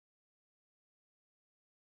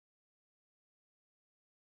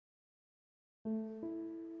I'm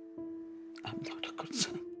not a good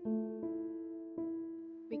son.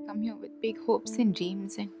 We come here with big hopes and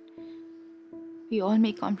dreams, and we all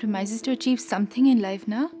make compromises to achieve something in life,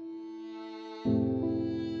 na?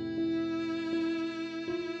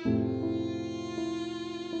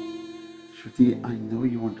 Shruti, I know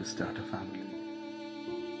you want to start a family.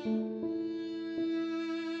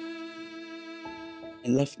 I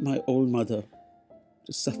left my old mother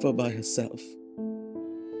to suffer by herself.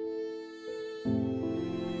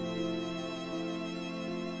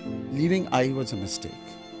 Leaving I was a mistake.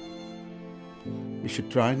 We should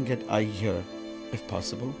try and get I here if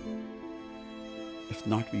possible. If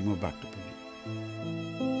not, we move back to Pune.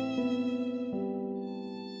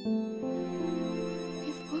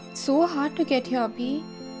 We've worked so hard to get here, Abhi.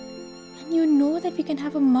 And you know that we can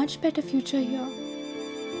have a much better future here.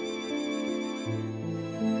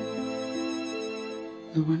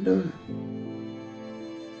 I wonder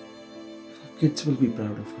if our kids will be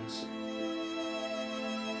proud of us.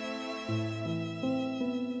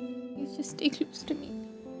 Please just stay close to me.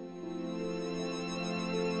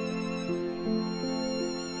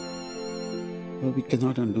 Well, we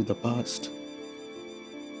cannot undo the past,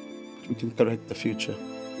 but we can correct the future.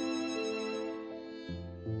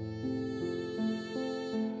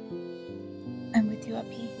 I'm with you,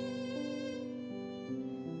 Abhi.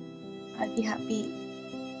 I'll be happy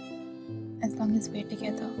as long as we're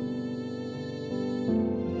together.